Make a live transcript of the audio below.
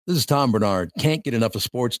This is Tom Bernard. Can't get enough of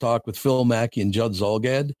sports talk with Phil Mackey and Judd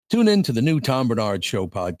Zolgad? Tune in to the new Tom Bernard Show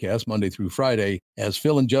podcast Monday through Friday as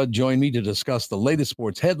Phil and Judd join me to discuss the latest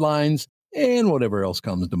sports headlines and whatever else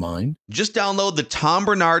comes to mind. Just download the Tom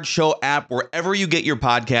Bernard Show app wherever you get your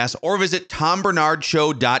podcasts or visit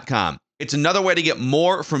tombernardshow.com. It's another way to get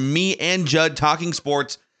more from me and Judd talking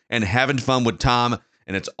sports and having fun with Tom,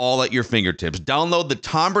 and it's all at your fingertips. Download the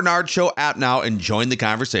Tom Bernard Show app now and join the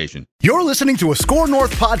conversation. You're listening to a Score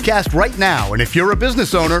North podcast right now, and if you're a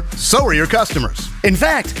business owner, so are your customers. In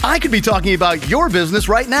fact, I could be talking about your business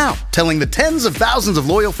right now, telling the tens of thousands of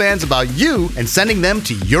loyal fans about you and sending them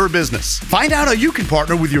to your business. Find out how you can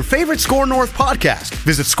partner with your favorite Score North podcast.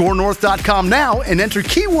 Visit scorenorth.com now and enter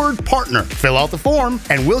keyword partner. Fill out the form,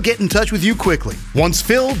 and we'll get in touch with you quickly. Once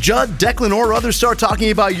Phil, Judd, Declan, or others start talking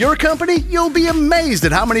about your company, you'll be amazed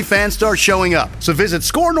at how many fans start showing up. So visit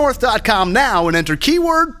scorenorth.com now and enter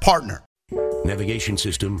keyword partner. Navigation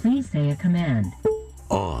system. Please say a command.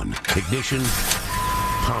 On. Ignition.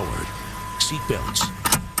 Powered. Seatbelts.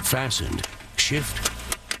 Fastened. Shift.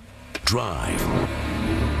 Drive.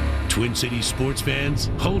 Twin Cities sports fans,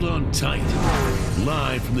 hold on tight.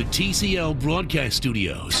 Live from the TCL broadcast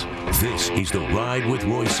studios, this is The Ride with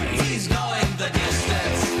Reusse. He's going the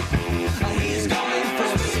distance. He's going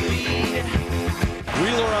full speed.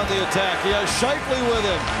 Wheeler on the attack. He has Shifley with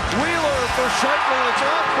him. Wheeler for Shifley. It's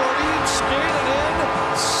off-boarding, skated in.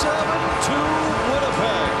 7-2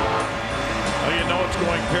 Winnipeg. Well, you know it's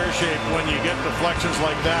going pear-shaped when you get deflections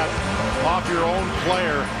like that off your own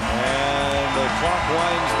player. And the clock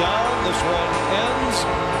winds down. This one ends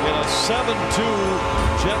in a 7-2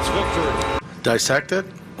 Jets victory. Dissect it?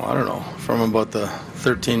 Well, I don't know. From about the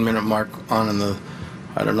 13-minute mark on in the,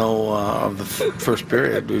 of the first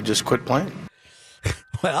period, we just quit playing.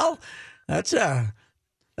 Well, that's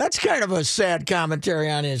kind of a sad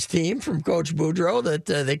commentary on his team from Coach Boudreau that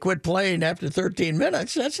they quit playing after 13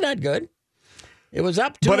 minutes. That's not good. It was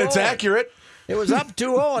up 2-0. But it's accurate. It was up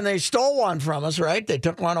 2-0, and they stole one from us, right? They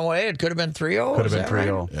took one away. It could have been 3-0. Could have been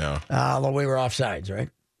 3-0. Right? Yeah. Although we were offsides, right?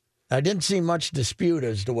 I didn't see much dispute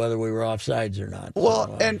as to whether we were offsides or not. Well,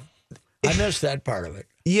 so, and I missed that part of it.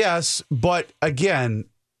 Yes, but again,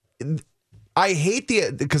 I hate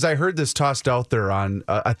because I heard this tossed out there on,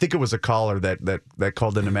 I think it was a caller that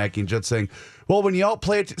called into Mackey and Judd saying, well, when you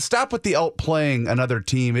outplay it, stop with the outplaying another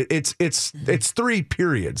team. It's 3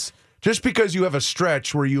 periods. Just because you have a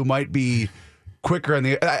stretch where you might be quicker on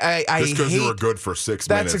the, just because you were good for 6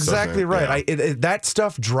 minutes. That's exactly right. Yeah. That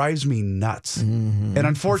stuff drives me nuts. Mm-hmm. And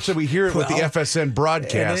unfortunately, we hear it with the FSN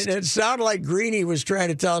broadcast. And it sounded like Greeny was trying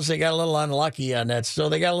to tell us they got a little unlucky on that. So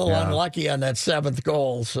they got a little unlucky on that 7th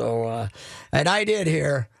goal. So, and I did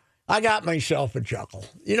hear, I got myself a chuckle.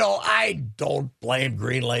 You know, I don't blame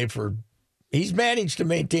Greenlay he's managed to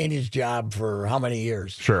maintain his job for how many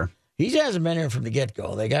years? Sure. He hasn't been here from the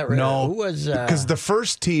get-go. They got rid of who was because the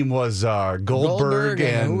first team was Goldberg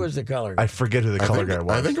and who was the color guy? I forget who the color guy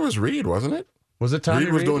was. I think it was Reed, wasn't it? Was it Tommy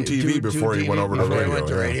Reed? Was doing TV before he went over to radio. He went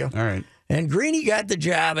to radio. All right. And Greeny got the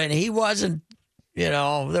job, and he wasn't.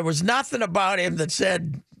 There was nothing about him that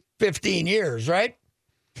said 15 years, right?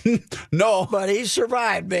 No, but he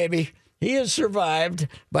survived, baby. He has survived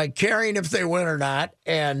by caring if they win or not,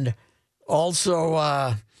 and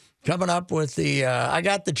also. Coming up with I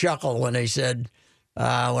got the chuckle when they said,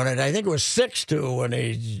 I think it was 6-2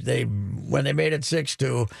 when they made it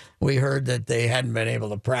 6-2, we heard that they hadn't been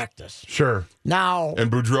able to practice. Sure. Now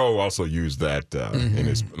and Boudreau also used that in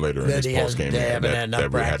his post game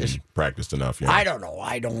that we hadn't practiced enough. I don't know.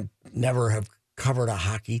 I never have covered a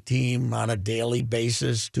hockey team on a daily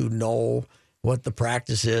basis to know what the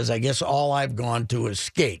practice is. I guess all I've gone to is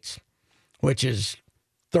skates, which is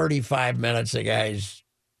 35 minutes. The guys.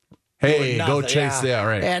 Hey, go chase that,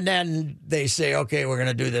 right. And then they say, okay, we're going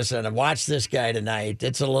to do this, and watch this guy tonight.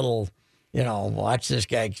 It's a little, watch this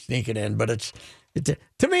guy sneaking in. But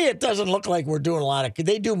to me, it doesn't look like we're doing a lot of –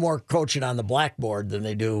 they do more coaching on the blackboard than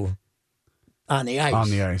they do on the ice. On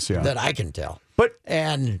the ice, yeah. That I can tell.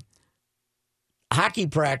 And hockey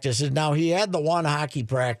practices. Now, he had the one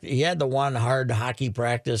hard hockey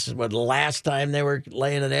practice the last time they were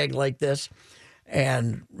laying an egg like this.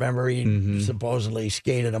 And remember, he supposedly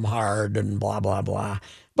skated him hard and blah, blah, blah.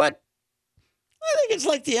 But I think it's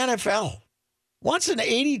like the NFL. Once an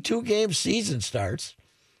 82-game season starts,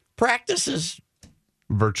 practice is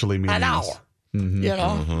virtually meaningless. An hour.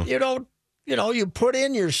 Mm-hmm. You don't, you put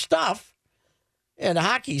in your stuff, and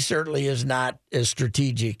hockey certainly is not as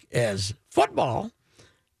strategic as football,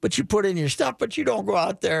 but you put in your stuff, but you don't go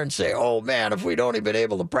out there and say, oh, man, if we'd only been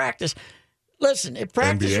able to practice. Listen, if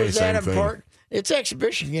practice was that important. It's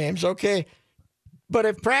exhibition games, okay. But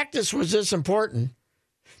if practice was this important,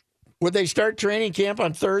 Would they start training camp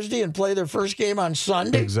on Thursday and play their first game on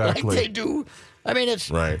Sunday? Exactly. Like they do. I mean, it's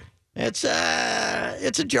right. It's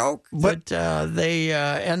a joke, but they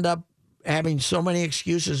end up having so many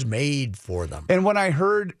excuses made for them. And when I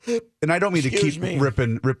heard, and I don't mean to keep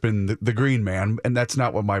ripping the green man, and that's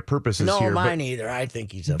not what my purpose is here. No, mine either. I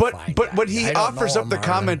think he's a fine guy. But when he offers up the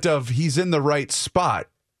comment of he's in the right spot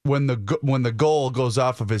when the goal goes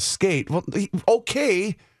off of his skate, well,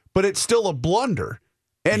 okay, but it's still a blunder.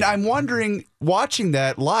 And I'm wondering, watching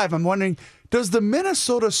that live, I'm wondering, does the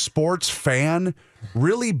Minnesota sports fan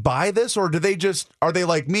really buy this, or are they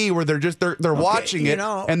like me where they're watching it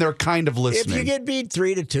and they're kind of listening? If you get beat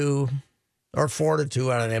 3-2 or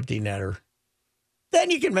 4-2 on an empty netter,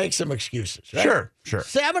 then you can make some excuses. Right? Sure.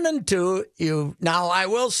 7-2. Now I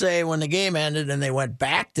will say, when the game ended and they went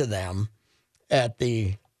back to them at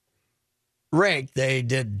the rink, they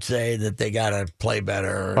did say that they got to play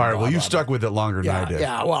better. All right. Well, you stuck with it longer than I did.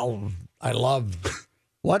 Yeah. Well, I love.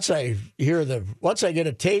 Once I get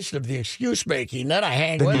a taste of the excuse making, then I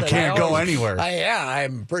hang with it. You can't go anywhere.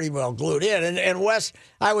 I'm pretty well glued in. And Wes,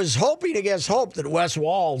 I was hoping against hope that Wes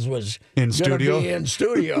Walls was in studio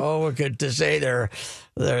to say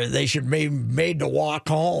they should be made to walk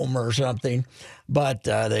home or something. But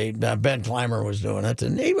Ben Clymer was doing it,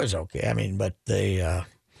 and he was okay. I mean, but it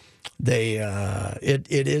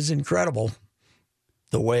is incredible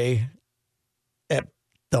the way.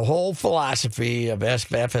 The whole philosophy of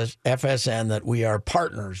FSN that we are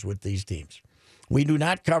partners with these teams. We do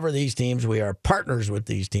not cover these teams. We are partners with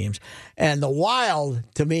these teams. And the Wild,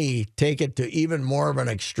 to me, take it to even more of an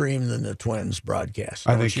extreme than the Twins broadcast.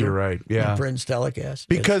 I think you're right. Yeah. The Prince telecast.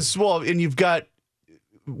 Because, and you've got,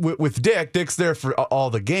 with Dick's there for all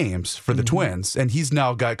the games for the Twins. And he's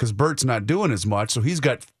now got, because Bert's not doing as much, so he's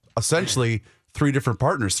got essentially 3 different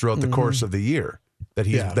partners throughout the course of the year that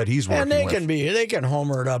he's working with. And they can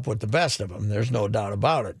homer it up with the best of them. There's no doubt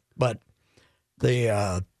about it. But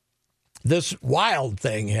this Wild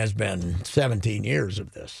thing has been 17 years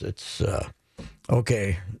of this. It's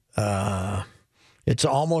okay. It's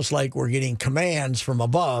almost like we're getting commands from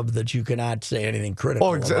above that you cannot say anything critical.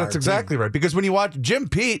 Oh, that's exactly right. Because when you watch Jim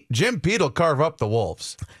Pete will carve up the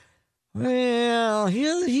Wolves. Well,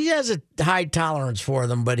 he has a high tolerance for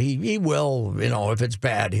them, but he will, if it's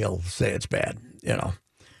bad, he'll say it's bad,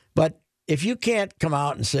 But if you can't come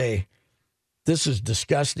out and say, this is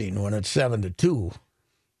disgusting when it's 7-2,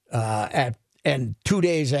 and 2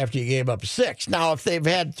 days after you gave up 6. Now, if they've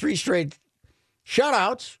had 3 straight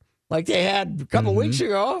shutouts, like they had a couple weeks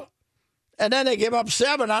ago, and then they give up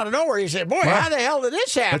 7 out of nowhere, you say, boy, how the hell did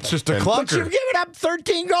this happen? That's just a clunker. But you've given up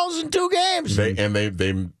 13 goals in 2 games.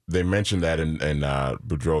 They mentioned that in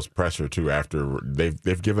Boudreau's presser, too, after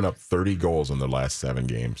they've given up 30 goals in the last 7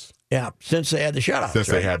 games. Yeah, since they had the shutouts. Since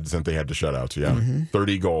they had the shutouts, yeah.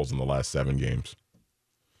 30 goals in the last 7 games.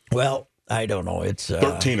 Well, I don't know. It's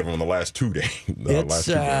 13 of them in the last 2 days.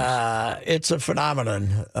 It's a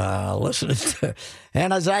phenomenon. Listening to,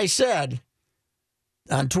 and as I said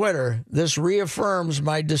on Twitter, this reaffirms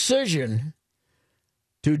my decision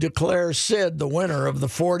to declare Sid the winner of the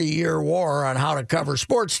 40-year war on how to cover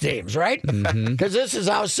sports teams, right? Because this is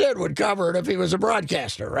how Sid would cover it if he was a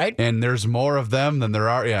broadcaster, right? And there's more of them than there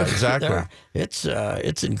are. Yeah, exactly.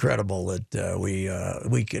 It's incredible that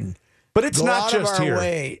we can. But it's not just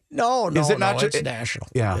here. No, is it not it's national.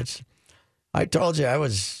 Yeah. I told you, I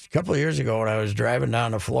was a couple of years ago when I was driving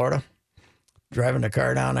down to Florida, driving the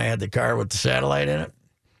car down. I had the car with the satellite in it.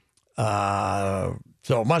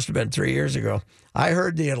 So it must have been 3 years ago. I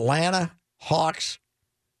heard the Atlanta Hawks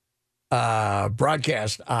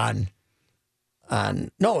broadcast on satellite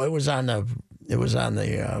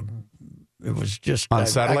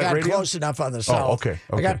radio? I got close enough on the south. Oh, okay.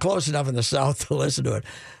 I got close enough in the south to listen to it.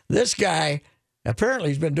 This guy, apparently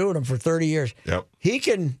he's been doing them for 30 years. Yep. He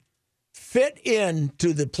can fit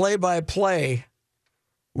into the play-by-play.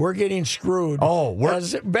 We're getting screwed. Oh,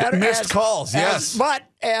 missed calls, yes. But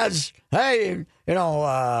hey,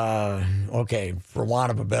 okay, for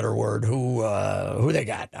want of a better word, who they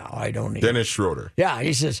got now? I don't need Dennis Schroeder. Yeah,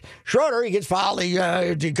 he says Schroeder. He gets fouled. He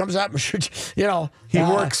comes up and shoots. He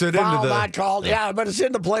works it foul into the not called. Yeah, but it's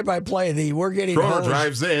in the play-by-play. We're getting Schroeder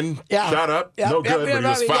drives in. Yeah, shot up. No good. But he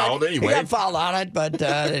was fouled anyway. He got fouled on it, but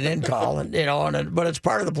they didn't call it. But it's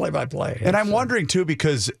part of the play-by-play. And I'm wondering too,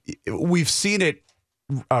 because we've seen it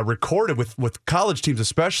recorded with college teams,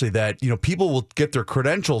 especially, that people will get their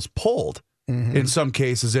credentials pulled in some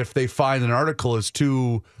cases if they find an article is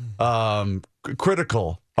too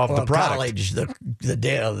critical of the product. College,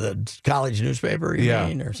 the college newspaper, you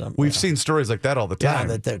mean, or something. We've seen stories like that all the time.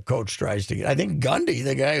 Yeah, that the coach tries to get. I think Gundy,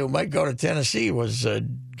 the guy who might go to Tennessee,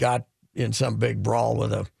 got in some big brawl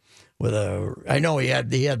with I know he had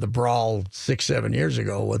the brawl 6-7 years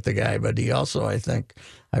ago with the guy, but he also, I think,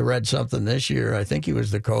 I read something this year. I think he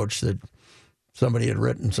was the coach that somebody had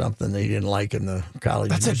written something they didn't like in the college.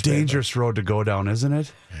 That's newspaper. a dangerous road to go down, isn't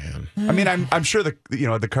it? Man. I mean, I'm sure the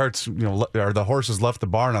carts, or the horses left the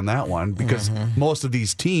barn on that one because most of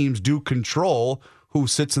these teams do control who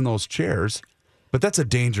sits in those chairs. But that's a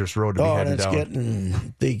dangerous road to be heading down.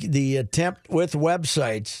 Getting the attempt with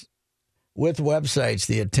websites. With websites,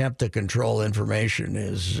 the attempt to control information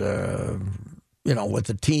is, with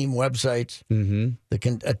the team websites,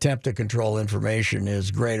 the attempt to control information is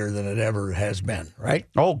greater than it ever has been, right?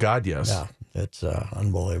 Oh, God, yes. Yeah, it's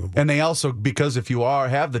unbelievable. And they also, because if you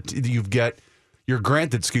you're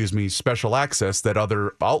granted, special access that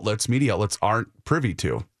other media outlets aren't privy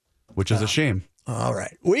to, which is a shame. All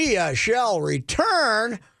right. We shall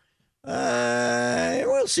return.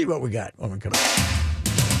 We'll see what we got when we come back.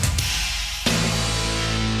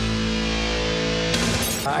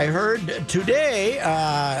 I heard today,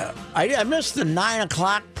 I missed the 9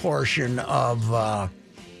 o'clock portion of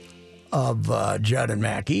Judd and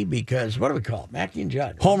Mackey because, what do we call it? Mackey and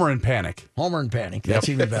Judd. Homer and Panic. That's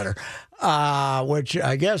even better. Which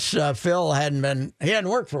I guess Phil hadn't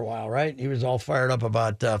worked for a while, right? He was all fired up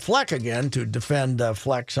about Fleck again to defend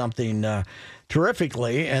Fleck something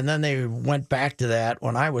terrifically. And then they went back to that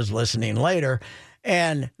when I was listening later.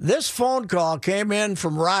 And this phone call came in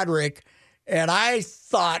from Roderick. And I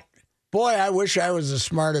thought, boy, I wish I was as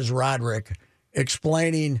smart as Roderick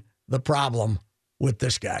explaining the problem with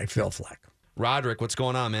this guy, Phil Fleck. Roderick, what's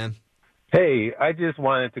going on, man? Hey, I just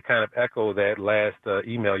wanted to kind of echo that last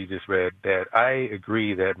email you just read, that I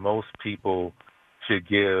agree that most people should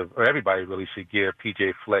give, or everybody really should give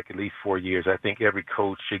P.J. Fleck at least 4 years. I think every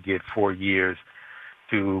coach should get 4 years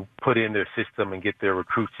to put in their system and get their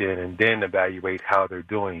recruits in and then evaluate how they're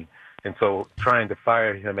doing. And so trying to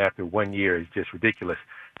fire him after 1 year is just ridiculous.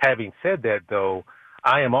 Having said that, though,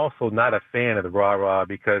 I am also not a fan of the rah-rah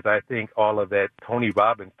because I think all of that Tony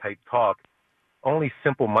Robbins type talk, only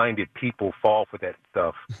simple-minded people fall for that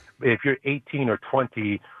stuff. If you're 18 or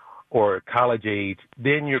 20 or college age,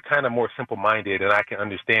 then you're kind of more simple-minded, and I can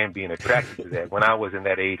understand being attracted to that. When I was in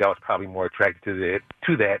that age, I was probably more attracted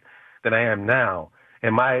to that than I am now.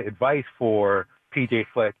 And my advice for P.J.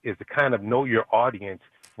 Fleck is to kind of know your audience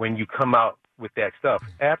when you come out with that stuff.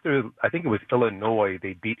 After, I think it was Illinois,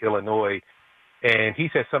 they beat Illinois, and he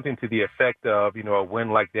said something to the effect of, a win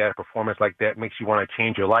like that, a performance like that makes you want to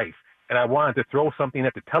change your life. And I wanted to throw something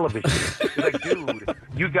at the television. It's like, dude,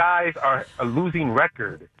 you guys are a losing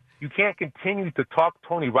record. You can't continue to talk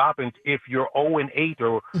Tony Robbins if you're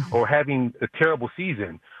 0-8 or having a terrible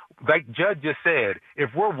season. Like Judd just said, if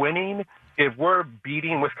we're winning, if we're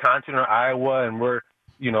beating Wisconsin or Iowa and we're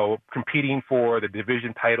competing for the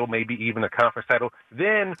division title, maybe even a conference title,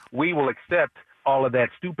 then we will accept all of that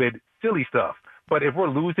stupid, silly stuff. But if we're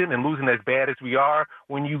losing and losing as bad as we are,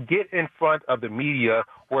 when you get in front of the media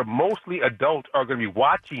where mostly adults are going to be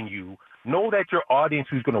watching you, know that your audience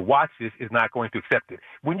who's going to watch this is not going to accept it.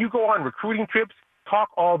 When you go on recruiting trips, talk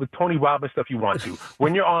all the Tony Robbins stuff you want to.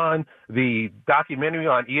 When you're on the documentary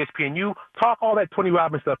on ESPNU, talk all that Tony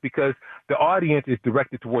Robbins stuff because the audience is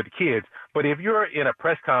directed toward the kids. But if you're in a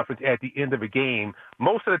press conference at the end of a game,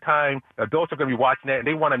 most of the time adults are going to be watching that and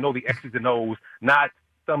they want to know the X's and O's, not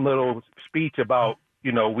some little speech about,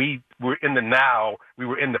 we were in the now, we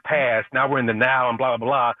were in the past, now we're in the now and blah, blah,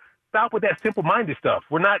 blah. Stop with that simple-minded stuff.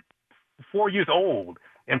 We're not 4 years old.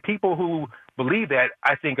 And people who believe that,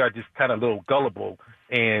 I think, are just kind of a little gullible,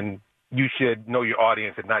 and you should know your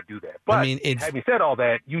audience and not do that. But having said all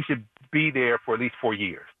that, you should be there for at least 4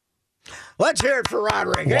 years. Let's hear it for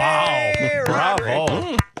Roderick. Wow. Hey, Bravo.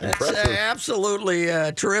 Roderick. That's absolutely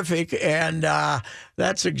terrific, and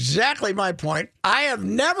that's exactly my point. I have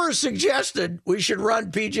never suggested we should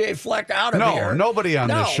run P.J. Fleck out of here. No, nobody on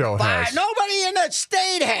this show has. Nobody in the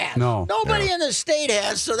state has. Nobody in the state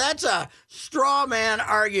has, so that's a straw man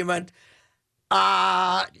argument.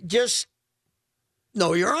 Just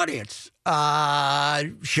know your audience.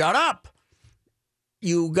 Shut up.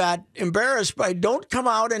 You got embarrassed by don't come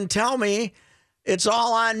out and tell me it's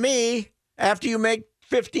all on me after you make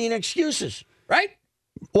 15 excuses, right?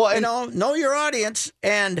 Well, know your audience.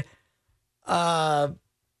 And what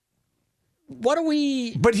do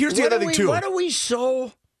we... But here's the other thing, too. What are we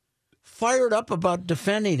so fired up about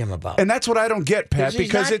defending him about? And that's what I don't get, Pat, because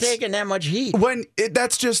he's not it's taking that much heat.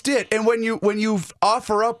 That's just it. And when you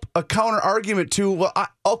offer up a counter argument to, well,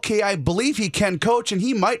 I believe he can coach and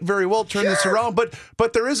he might very well turn this around,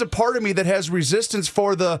 but there is a part of me that has resistance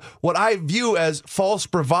for what I view as false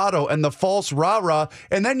bravado and the false rah-rah,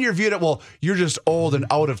 and then you're viewed at, well, you're just old and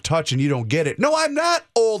out of touch and you don't get it. No, I'm not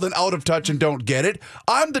old and out of touch and don't get it.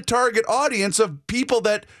 I'm the target audience of people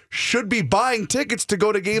that should be buying tickets to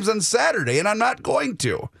go to games on Saturday, and I'm not going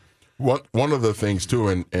to. One of the things, too,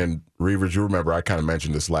 and Reavers, you remember I kind of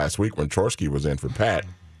mentioned this last week when Chorsky was in for Pat.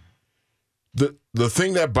 The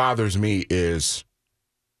thing that bothers me is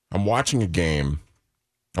I'm watching a game.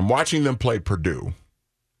 I'm watching them play Purdue,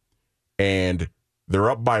 and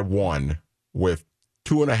they're up by 1 with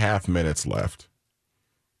 2.5 minutes left.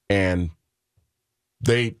 And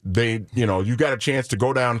they you got a chance to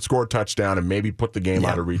go down and score a touchdown and maybe put the game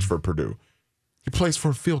out of reach for Purdue. He plays for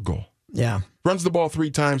a field goal. Yeah. Runs the ball 3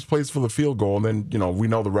 times, plays for the field goal, and then, we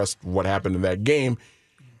know the rest of what happened in that game.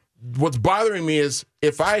 What's bothering me is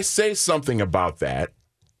if I say something about that,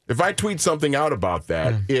 if I tweet something out about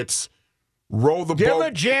that, it's roll the boat. Give him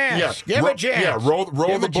a chance. Give him a chance. Yeah, roll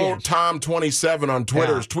the boat. Tom27 on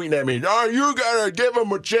Twitter is tweeting at me, oh, you got to give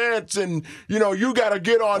him a chance, and, you got to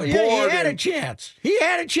get on board. He had a chance. He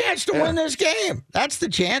had a chance to win this game. That's the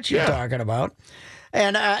chance you're talking about.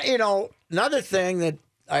 And, another thing that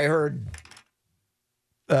I heard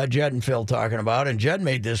Judd and Phil talking about, and Judd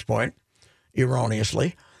made this point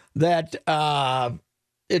erroneously, that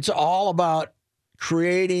it's all about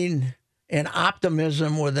creating an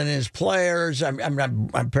optimism within his players.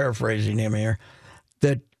 I'm paraphrasing him here.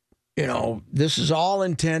 That, this is all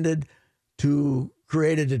intended to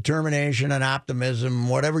create a determination and optimism,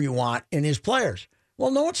 whatever you want, in his players.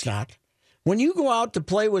 Well, no, it's not. When you go out to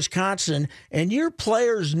play Wisconsin and your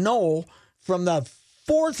players know from the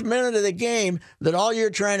 4th minute of the game that all you're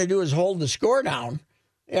trying to do is hold the score down,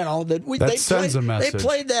 that sends a message. They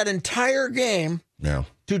played that entire game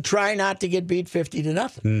to try not to get beat 50-0.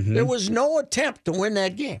 Mm-hmm. There was no attempt to win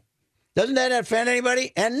that game. Doesn't that offend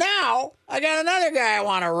anybody? And now I got another guy I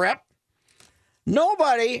want to rep.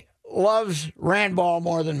 Nobody loves Randball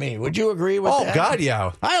more than me. Would you agree with that? Oh, God,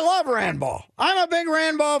 yeah. I love Randball. I'm a big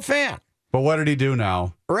Randball fan. But what did he do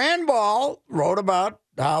now? Randball wrote about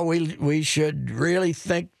how we should really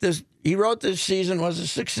think this. He wrote this season was a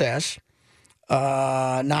success,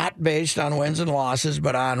 not based on wins and losses,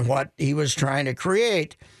 but on what he was trying to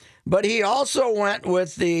create. But he also went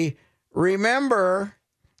with remember,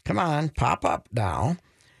 come on, pop up now.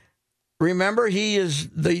 Remember, he is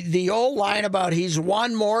the old line about he's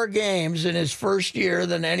won more games in his first year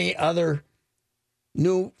than any other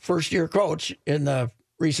new first-year coach in the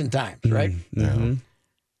recent times, right? Mm-hmm.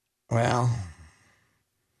 Well,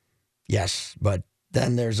 yes, but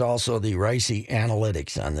then there's also the Reusse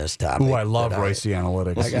analytics on this topic. Oh, I love Reusse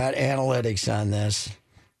analytics. I got analytics on this.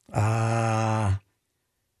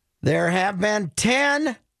 There have been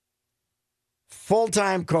 10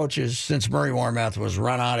 full-time coaches since Murray Warmath was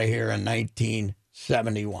run out of here in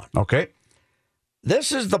 1971. Okay.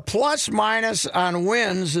 This is the plus-minus on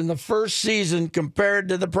wins in the first season compared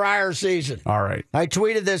to the prior season. All right. I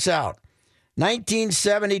tweeted this out.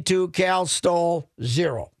 1972, Cal Stoll,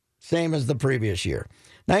 0. Same as the previous year.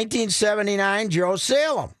 1979, Joe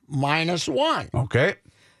Salem, -1. Okay.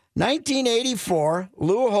 1984,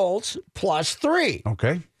 Lou Holtz, +3.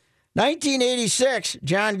 Okay. 1986,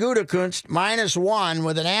 John Gutekunst, -1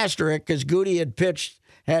 with an asterisk because Goody had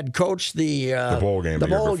coached the bowl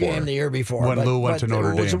game the year before. When Lou went to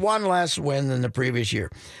Notre Dame. It was one less win than the previous year.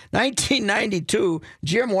 1992,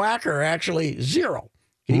 Jim Wacker, actually 0.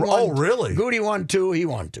 Really? Goody won 2, he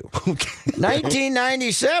won 2. Okay.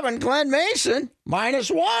 1997, Glenn Mason,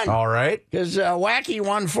 -1. All right. Because Wacky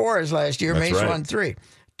won 4 his last year, Mason won 3.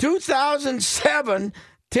 2007,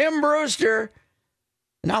 Tim Brewster.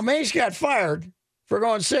 Now, Mace got fired for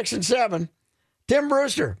going 6 and 7. Tim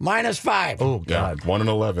Brewster, -5. Oh, God. 1 and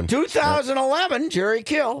 11. 2011, Jerry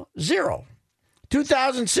Kill, 0.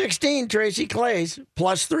 2016, Tracy Clays,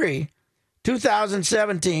 +3.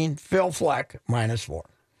 2017, Phil Fleck, -4.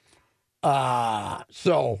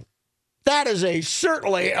 So that is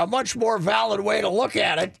certainly a much more valid way to look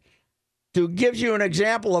at it, to give you an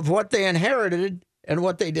example of what they inherited and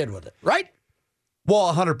what they did with it, right?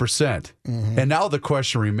 Well, 100%. Mm-hmm. And now the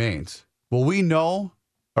question remains: will we know,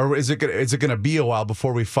 or is it going to be a while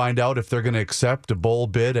before we find out if they're going to accept a bowl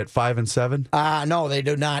bid at 5 and 7? No, they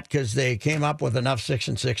do not, because they came up with enough 6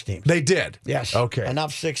 and 6 teams. They did. Yes. Okay.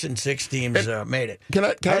 Enough 6 and 6 teams made it.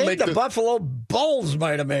 I think the Buffalo Bulls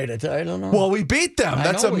might have made it. I don't know. Well, we beat them.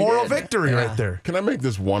 That's a moral victory right there. Can I make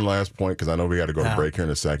this one last point? Because I know we got to go to break here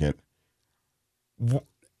in a second.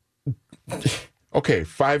 Okay,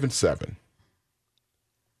 5-7.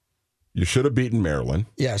 You should have beaten Maryland.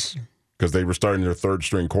 Yes. Because they were starting their third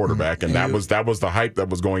string quarterback, and that was the hype that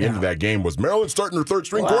was going into that game was Maryland starting their third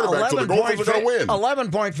string quarterback, so the Gophers are going to win.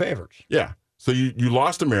 11-point favorites. Yeah. So you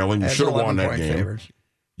lost to Maryland. You should have won that game. Favorites.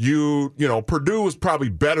 You know, Purdue was probably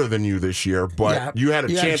better than you this year, but you had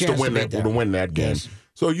a chance to win that game. Yes.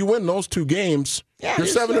 So you win those two games. Yeah, you're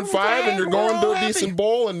 7-5, and you're going to a decent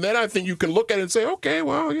bowl, and then I think you can look at it and say, okay,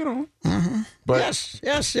 well, you know. Mm-hmm. But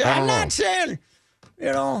yes. I'm not saying,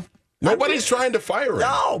 you know. Nobody's trying to fire him.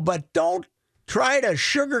 No, but don't try to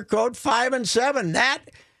sugarcoat 5-7. That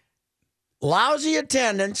lousy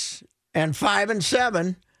attendance and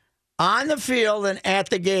 5-7 on the field and at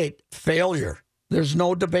the gate, failure. There's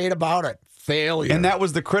no debate about it. Failure. And that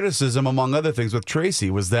was the criticism, among other things, with Tracy,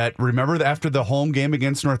 was that, remember, after the home game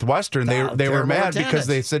against Northwestern, they were mad because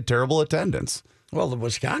they said terrible attendance. Well, the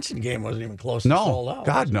Wisconsin game wasn't even close to sold out.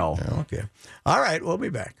 God, no. Yeah, okay. All right, we'll be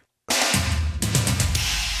back.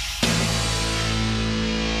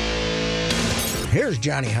 Here's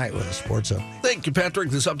Johnny Height with a sports update. Thank you, Patrick.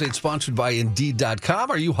 This update sponsored by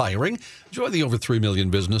Indeed.com. Are you hiring? Join the over 3 million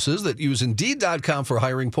businesses that use Indeed.com for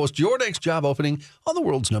hiring. Post your next job opening on the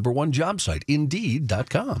world's #1 job site,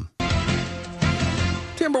 Indeed.com.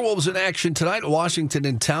 Timberwolves in action tonight. Washington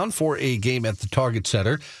in town for a game at the Target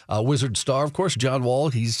Center. Wizard star, of course, John Wall.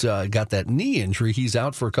 He's got that knee injury. He's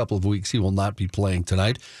out for a couple of weeks. He will not be playing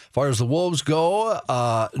tonight. As far as the Wolves go,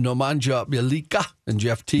 Nemanja Bjelica and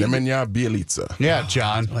Jeff Teague. Nemanja Bjelica. Yeah,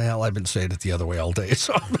 John. Well, I've been saying it the other way all day,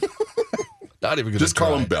 so not even going to just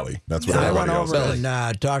call him Belly. That's what I went over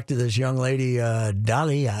and talked to this young lady,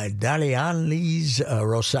 Dalianlis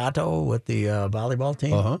Rosato with the volleyball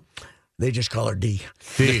team. Uh-huh. They just call her D.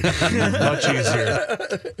 D. Much easier.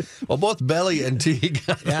 Well, both Belly and Teague.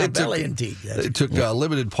 Belly and Teague. They took a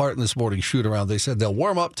limited part in this morning's shoot around. They said they'll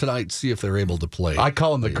warm up tonight, see if they're able to play. I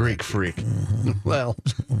call him the Greek freak. Well,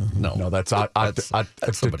 no. No, that's somebody else.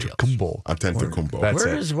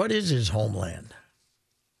 Antetokounmpo. What is his homeland?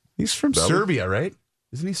 He's from Serbia, right?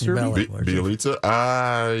 Isn't he Serbian? Bjelica?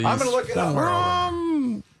 I'm going to look it up.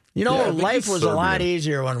 You know, life was a lot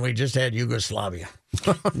easier when we just had Yugoslavia.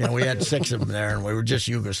 We had 6 of them there, and we were just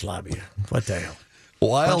Yugoslavia. What the hell?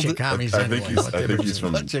 Wild. I think he's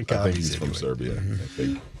from Serbia.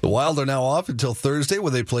 The Wild are now off until Thursday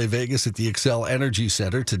when they play Vegas at the Xcel Energy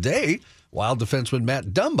Center. Today, Wild defenseman Matt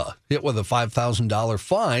Dumba hit with a $5,000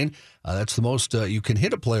 fine. That's the most you can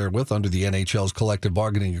hit a player with under the NHL's collective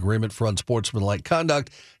bargaining agreement for unsportsmanlike conduct.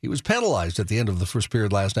 He was penalized at the end of the first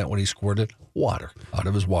period last night when he squirted water out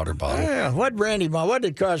of his water bottle. Yeah, what did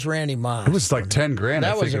it cost Randy Moss? It was like $10,000,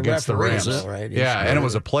 I think, against the Rams. Right? Yeah, and it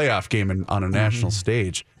was a playoff game on a national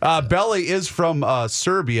stage. Belly is from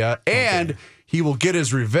Serbia, and he will get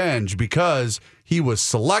his revenge because he was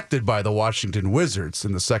selected by the Washington Wizards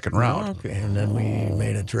in the second round. Okay, and then we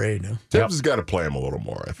made a trade. Tibbs has got to play him a little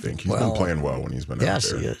more, I think. He's been playing well when he's been out there.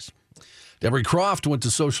 Yes, he is. Demery Croft went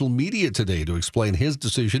to social media today to explain his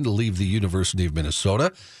decision to leave the University of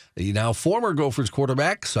Minnesota. The now former Gophers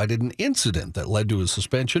quarterback cited an incident that led to his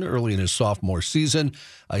suspension early in his sophomore season.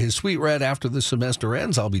 His tweet read, "After this semester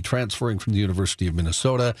ends, I'll be transferring from the University of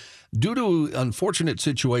Minnesota. Due to an unfortunate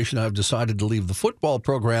situation, I've decided to leave the football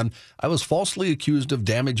program. I was falsely accused of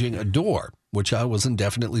damaging a door, which I was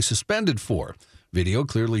indefinitely suspended for. Video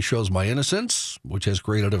clearly shows my innocence, which has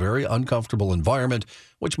created a very uncomfortable environment,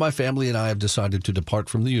 which my family and I have decided to depart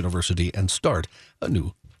from the university and start a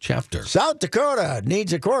new chapter." South Dakota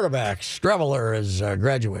needs a quarterback. Streveler is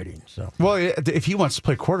graduating. So, well, if he wants to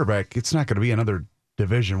play quarterback, it's not going to be another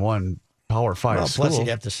Division I Power 5 school. Plus, he'd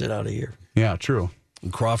have to sit out a year. Yeah, true.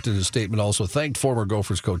 And Croft in his statement also thanked former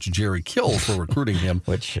Gophers coach Jerry Kill for recruiting him.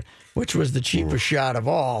 Which was the cheapest shot of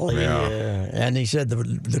all. And he said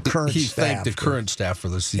the current he staff. He thanked the current staff for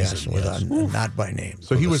the season. Yes, not by name.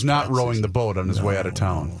 So he was not rowing the boat on his way out of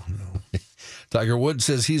town. No. Tiger Woods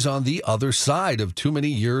says he's on the other side of too many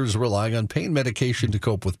years relying on pain medication to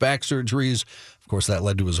cope with back surgeries. Of course, that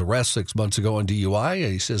led to his arrest 6 months ago on DUI.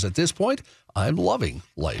 And he says, at this point, I'm loving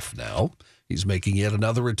life now. He's making yet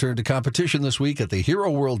another return to competition this week at the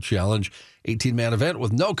Hero World Challenge, 18-man event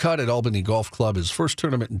with no cut at Albany Golf Club, his first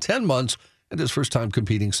tournament in 10 months and his first time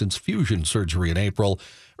competing since fusion surgery in April.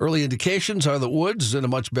 Early indications are that Woods is in a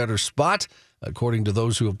much better spot. According to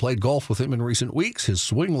those who have played golf with him in recent weeks, his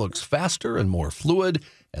swing looks faster and more fluid,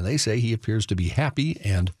 and they say he appears to be happy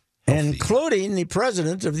and healthy. Including the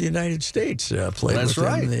President of the United States played with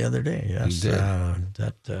him the other day. Yes, he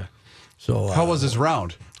did. So, how was his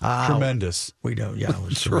round? Tremendous. It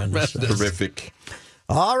was tremendous. Terrific.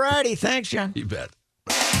 All righty. Thanks, John. You bet.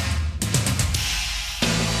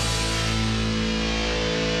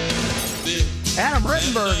 Adam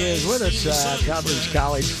Rittenberg is with us, covers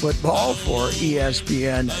college football for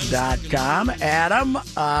ESPN.com. Adam,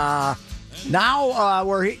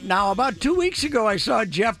 now about 2 weeks ago, I saw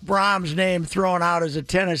Jeff Brom's name thrown out as a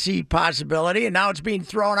Tennessee possibility, and now it's being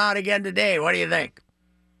thrown out again today. What do you think?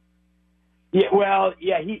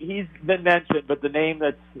 Yeah, he's been mentioned, but the name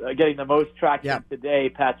that's getting the most traction today,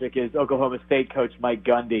 Patrick, is Oklahoma State coach Mike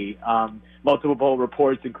Gundy. Multiple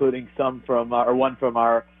reports, including one from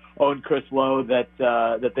our own Chris Lowe, that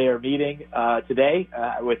they are meeting today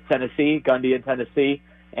with Tennessee, Gundy in Tennessee,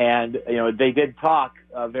 and they did talk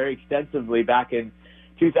very extensively back in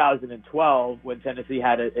 2012 when Tennessee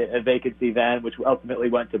had a vacancy then, which ultimately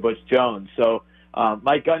went to Butch Jones. So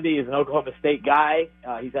Mike Gundy is an Oklahoma State guy.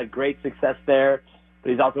 He's had great success there,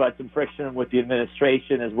 but he's also had some friction with the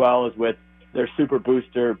administration as well as with their super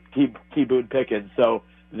booster, T. Boone Pickens. So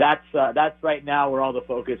that's right now where all the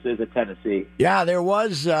focus is at Tennessee. Yeah, there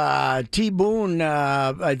was T. Boone,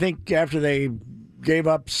 I think after they gave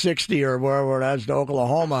up 60 or wherever it was to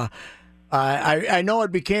Oklahoma. I know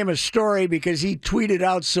it became a story because he tweeted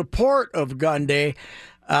out support of Gundy.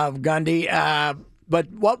 But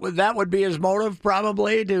that would be his motive,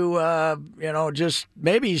 probably, to just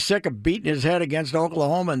maybe he's sick of beating his head against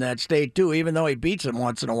Oklahoma in that state too. Even though he beats them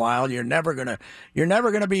once in a while, you're never gonna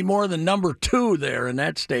be more than number 2 there in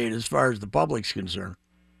that state as far as the public's concerned.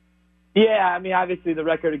 Yeah, I mean, obviously the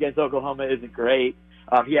record against Oklahoma isn't great.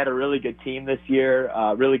 He had a really good team this year,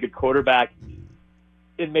 really good quarterback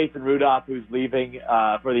in Mason Rudolph, who's leaving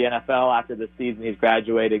for the NFL after the season. He's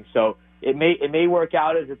graduating, so it may work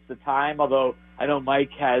out as it's the time. Although I know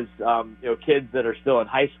Mike has kids that are still in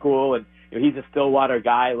high school, and he's a Stillwater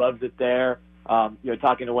guy, loves it there.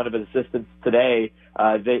 Talking to one of his assistants today,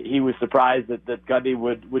 he was surprised that Gundy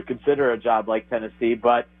would consider a job like Tennessee,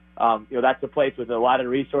 but that's a place with a lot of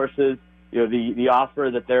resources. The offer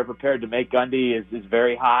that they're prepared to make Gundy is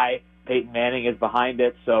very high. Peyton Manning is behind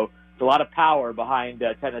it, so it's a lot of power behind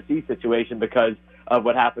Tennessee's situation because of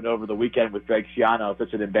what happened over the weekend with Greg Schiano.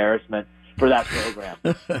 Such an embarrassment for that program.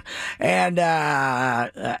 And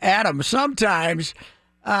Adam, sometimes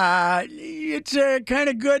it's kind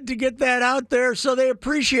of good to get that out there so they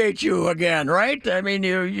appreciate you again, right? I mean,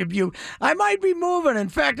 I might be moving. In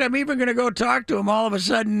fact, I'm even going to go talk to him. All of a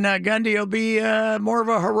sudden, Gundy will be more of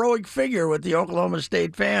a heroic figure with the Oklahoma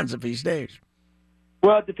State fans if he stays.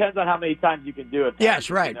 Well, it depends on how many times you can do it. Yes,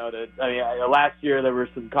 right. Last year there were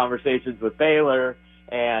some conversations with Baylor,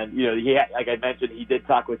 and like I mentioned, he did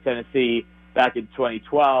talk with Tennessee back in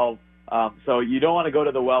 2012. So you don't want to go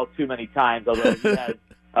to the well too many times, although he has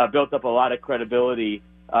built up a lot of credibility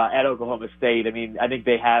at Oklahoma State. I mean, I think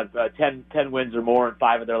they have 10 wins or more in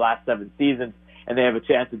 5 of their last 7 seasons, and they have a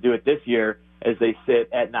chance to do it this year as they sit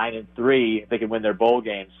at 9-3. They can win their bowl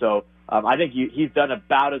games. So I think he's done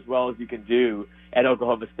about as well as you can do at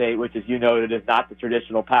Oklahoma State, which, as you noted, is not the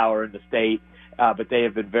traditional power in the state, but they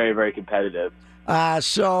have been very, very competitive.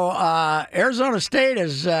 So Arizona State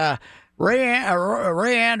is Ray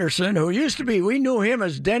Anderson, who used to be, we knew him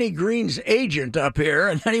as Denny Green's agent up here,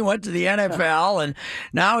 and then he went to the NFL, and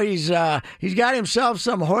now he's got himself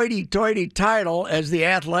some hoity-toity title as the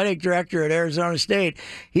athletic director at Arizona State.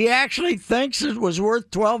 He actually thinks it was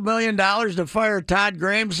worth $12 million to fire Todd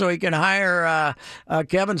Graham so he can hire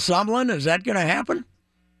Kevin Sumlin. Is that going to happen?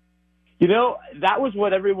 That was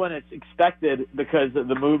what everyone had expected because of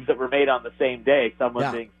the moves that were made on the same day,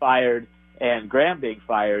 someone being fired and Graham being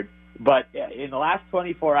fired. But in the last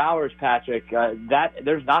 24 hours, Patrick,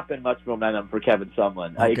 there's not been much momentum for Kevin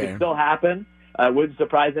Sumlin. It can still happen. It wouldn't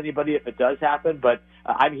surprise anybody if it does happen. But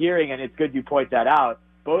I'm hearing, and it's good you point that out,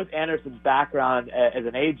 both Anderson's background as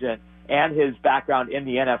an agent and his background in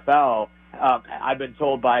the NFL, I've been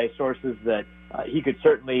told by sources that he could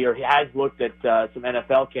certainly, or he has looked at some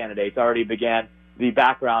NFL candidates, already began the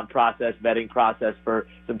background process, vetting process for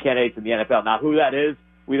some candidates in the NFL. Now, who that is,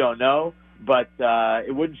 we don't know. But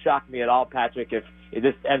it wouldn't shock me at all, Patrick, if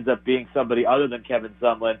this ends up being somebody other than Kevin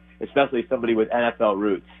Sumlin, especially somebody with NFL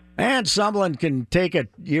roots. And Sumlin can take a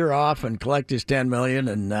year off and collect his $10 million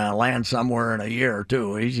and land somewhere in a year or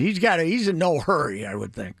two. He's in no hurry, I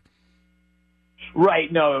would think.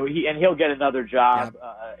 Right. No, he'll get another job.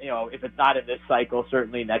 Yep. If it's not in this cycle,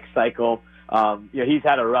 certainly next cycle. He's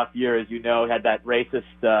had a rough year, as you know. Had that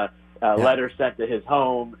racist letter sent to his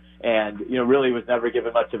home. And, really was never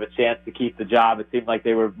given much of a chance to keep the job. It seemed like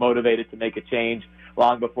they were motivated to make a change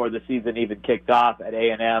long before the season even kicked off at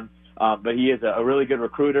A&M. But he is a really good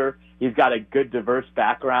recruiter. He's got a good, diverse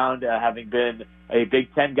background, having been a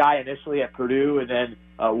Big Ten guy initially at Purdue and then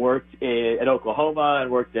worked at Oklahoma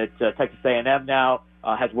and worked at Texas A&M now.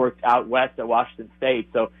 has worked out west at Washington State.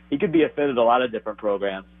 So he could be a fit at a lot of different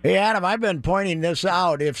programs. Hey, Adam, I've been pointing this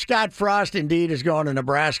out. If Scott Frost indeed is going to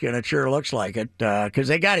Nebraska, and it sure looks like it, because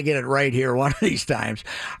they got to get it right here one of these times,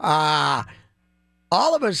 all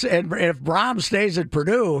of us, and if Brom stays at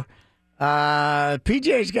Purdue,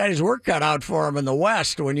 PJ's got his work cut out for him in the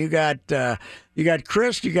West. When you got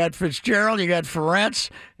Chris, you got Fitzgerald, you got Ferentz,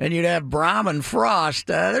 and you'd have Brom and Frost.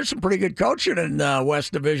 There's some pretty good coaching in the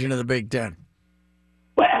West Division of the Big Ten.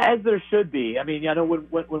 Well, as there should be. I mean,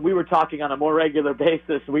 when we were talking on a more regular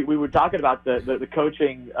basis, we were talking about the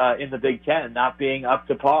coaching in the Big Ten not being up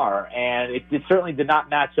to par, and it certainly did not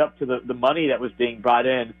match up to the money that was being brought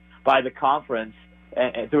in by the conference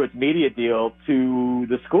and through its media deal to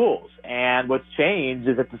the schools. And what's changed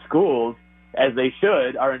is that the schools, as they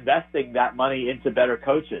should, are investing that money into better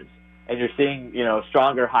coaches. And you're seeing,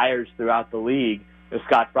 stronger hires throughout the league.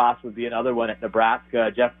 Scott Frost would be another one at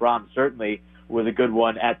Nebraska. Jeff Brom certainly was a good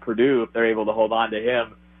one at Purdue if they're able to hold on to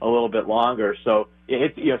him a little bit longer. So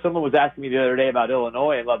someone was asking me the other day about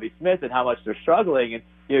Illinois and Lovie Smith and how much they're struggling. And,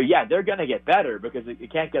 they're going to get better because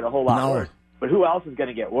it can't get a whole lot worse. But who else is going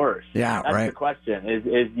to get worse? Yeah, that's right. the question.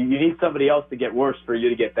 Is you need somebody else to get worse for you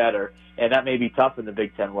to get better, and that may be tough in the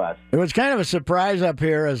Big Ten West. It was kind of a surprise up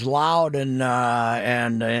here, as loud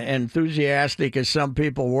and enthusiastic as some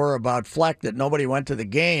people were about Fleck, that nobody went to the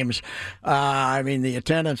games. I mean, the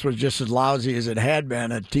attendance was just as lousy as it had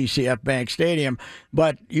been at TCF Bank Stadium.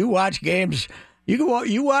 But you watch games.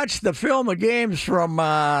 You watch the film of games from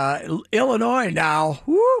Illinois now.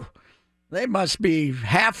 Woo! They must be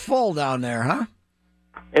half full down there, huh?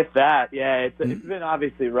 If that, yeah. It's been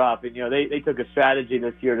obviously rough. And, they took a strategy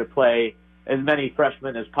this year to play as many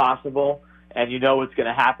freshmen as possible. And you know what's going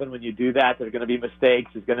to happen when you do that. There are going to be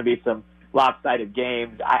mistakes. There's going to be some lopsided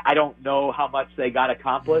games. I don't know how much they got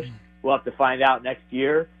accomplished. We'll have to find out next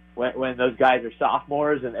year when those guys are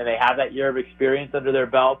sophomores and they have that year of experience under their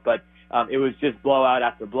belt. But it was just blowout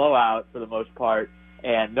after blowout for the most part.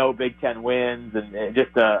 And no Big Ten wins, and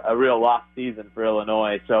just a real lost season for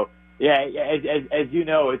Illinois. So, yeah, as you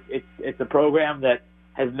know, it's a program that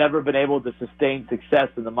has never been able to sustain success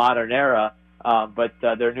in the modern era. But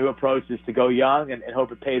their new approach is to go young and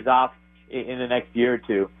hope it pays off in the next year or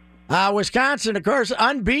two. Wisconsin, of course,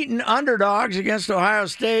 unbeaten underdogs against Ohio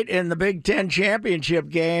State in the Big Ten championship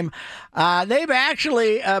game. They've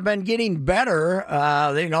actually been getting better.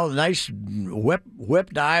 Nice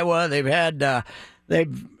whipped Iowa. They've had.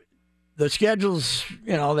 The schedules,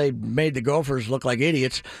 they made the Gophers look like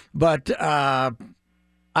idiots. But I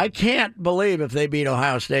can't believe if they beat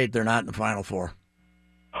Ohio State, they're not in the Final Four.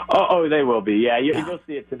 Oh, they will be. Yeah, you'll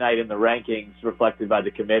see it tonight in the rankings reflected by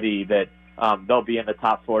the committee that they'll be in the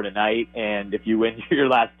top four tonight. And if you win your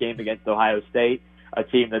last game against Ohio State, a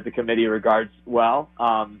team that the committee regards well,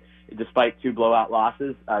 despite 2 blowout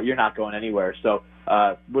losses, you're not going anywhere. So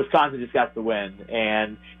Wisconsin just got to win.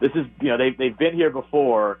 And this is, they've been here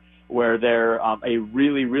before where they're a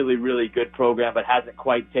really, really, really good program but hasn't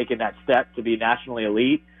quite taken that step to be nationally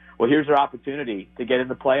elite. Well, here's their opportunity to get in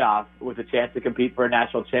the playoffs with a chance to compete for a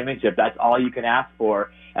national championship. That's all you can ask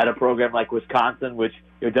for at a program like Wisconsin, which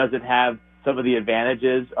doesn't have some of the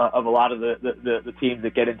advantages of a lot of the teams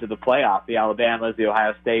that get into the playoff, the Alabamas, the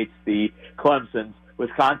Ohio States, the Clemsons.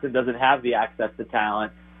 Wisconsin doesn't have the access to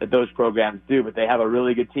talent that those programs do, but they have a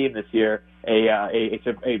really good team this year,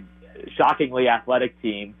 a shockingly athletic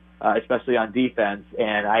team, especially on defense,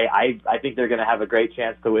 and I think they're going to have a great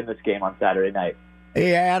chance to win this game on Saturday night.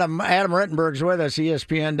 Hey, Adam Rittenberg's with us,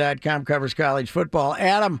 ESPN.com, covers college football.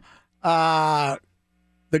 Adam,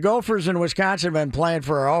 the Gophers in Wisconsin have been playing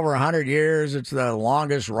for over 100 years. It's the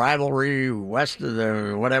longest rivalry west of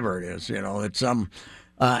the whatever it is. It's some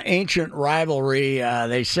ancient rivalry.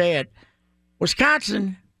 They say it.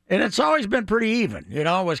 Wisconsin, and it's always been pretty even.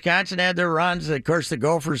 Wisconsin had their runs. Of course, the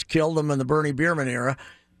Gophers killed them in the Bernie Bierman era.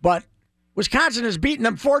 But Wisconsin has beaten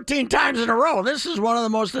them 14 times in a row. This is one of the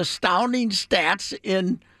most astounding stats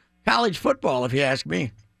in college football, if you ask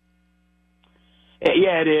me.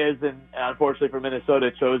 Yeah, it is. And unfortunately for Minnesota,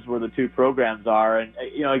 it shows where the two programs are. And,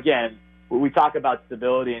 again, we talk about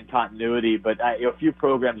stability and continuity, but a few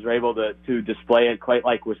programs are able to display it quite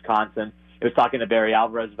like Wisconsin. I was talking to Barry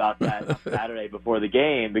Alvarez about that on Saturday before the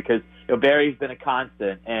game because Barry's been a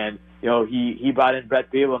constant, and he brought in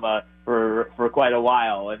Brett Bielema for quite a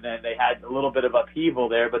while, and then they had a little bit of upheaval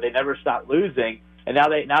there, but they never stopped losing, and now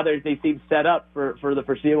they seem set up for the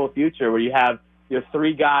foreseeable future, where you have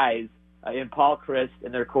 3 guys in Paul Christ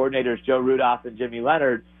and their coordinators Joe Rudolph and Jimmy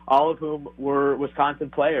Leonard, all of whom were Wisconsin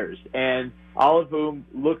players, and all of whom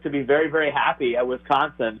look to be very, very happy at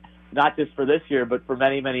Wisconsin. not just for this year, but for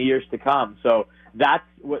many, many years to come. So that's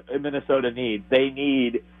what Minnesota needs. They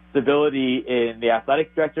need stability in the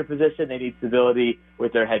athletic director position. They need stability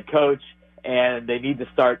with their head coach, and they need to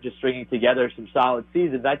start just stringing together some solid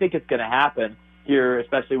seasons. I think it's going to happen here,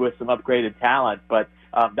 especially with some upgraded talent. But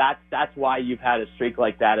that's why you've had a streak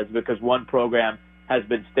like that, is because one program has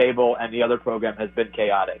been stable and the other program has been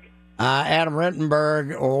chaotic. Adam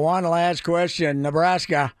Rittenberg, one last question.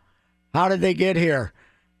 Nebraska, how did they get here?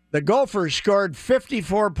 The Gophers scored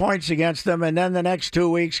 54 points against them, and then the next 2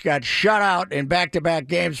 weeks got shut out in back-to-back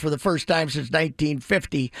games for the first time since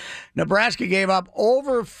 1950. Nebraska gave up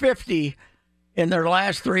over 50 in their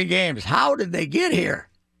last 3 games. How did they get here?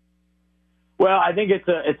 Well, I think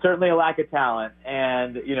it's certainly a lack of talent.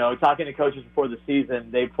 And, talking to coaches before the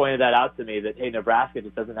season, they pointed that out to me, that, hey, Nebraska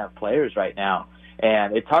just doesn't have players right now.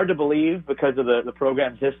 And it's hard to believe because of the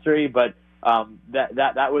program's history, but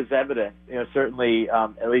that was evident, certainly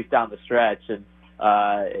at least down the stretch. And,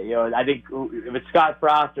 I think if it's Scott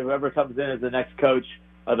Frost or whoever comes in as the next coach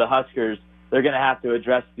of the Huskers, they're going to have to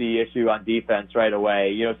address the issue on defense right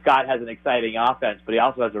away. Scott has an exciting offense, but he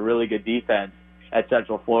also has a really good defense at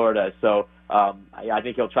Central Florida. So I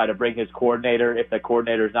think he'll try to bring his coordinator, if the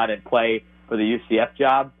coordinator is not in play for the UCF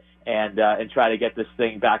job, and try to get this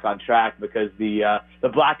thing back on track, because the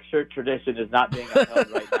black shirt tradition is not being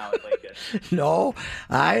upheld right now in Lincoln. No,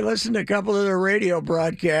 I listened to a couple of their radio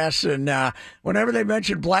broadcasts, and whenever they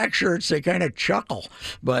mention black shirts, they kind of chuckle.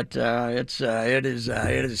 But it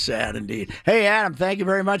is sad indeed. Hey, Adam, thank you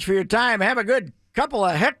very much for your time. Have a good couple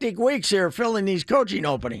of hectic weeks here filling these coaching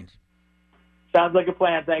openings. Sounds like a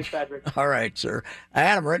plan. Thanks, Patrick. All right, sir.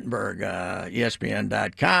 Adam Rittenberg,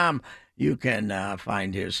 ESPN.com. You can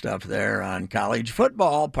find his stuff there on college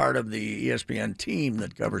football, part of the ESPN team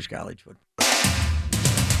that covers college football.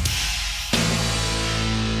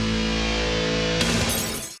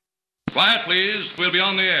 Quiet, please. We'll be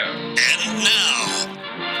on the air. And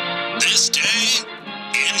now, this day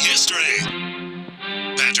in history.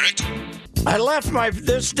 Patrick? I left my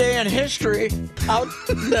this day in history out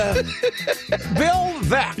Bill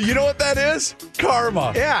Veck. You know what that is?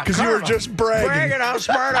 Karma. Yeah, because you were just bragging how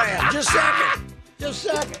smart I am. Just a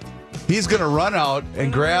second. He's going to run out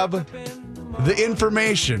and grab the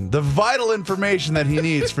information, the vital information that he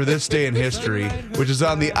needs for this day in history, which is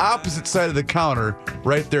on the opposite side of the counter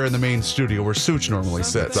right there in the main studio where Such normally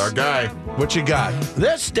sits. That's our guy. What you got?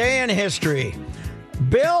 This day in history.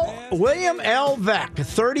 William L. Veck, a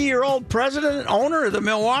 30-year-old president and owner of the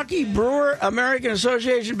Milwaukee Brewer American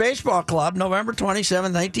Association Baseball Club, November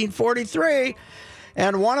 27, 1943,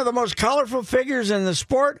 and one of the most colorful figures in the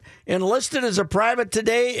sport, enlisted as a private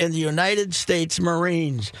today in the United States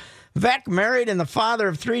Marines. Veck, married and the father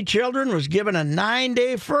of 3 children, was given a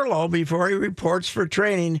 9-day furlough before he reports for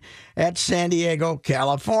training at San Diego,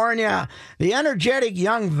 California. The energetic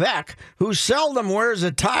young Veck, who seldom wears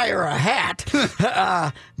a tie or a hat,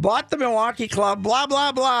 bought the Milwaukee club, blah,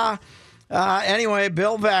 blah, blah. Anyway,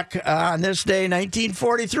 Bill Veck on this day,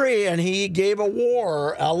 1943, and he gave a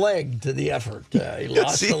leg to the effort. He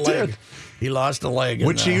lost a leg. Did. He lost a leg.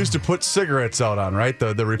 Which he used to put cigarettes out on, right?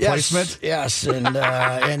 The replacement? Yes,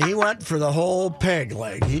 and he went for the whole peg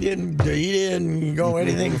leg. He didn't go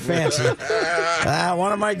anything fancy.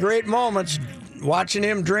 One of my great moments, watching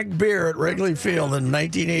him drink beer at Wrigley Field in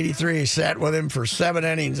 1983, sat with him for 7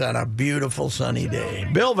 innings on a beautiful sunny day.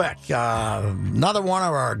 Bill Veck, another one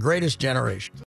of our greatest generation.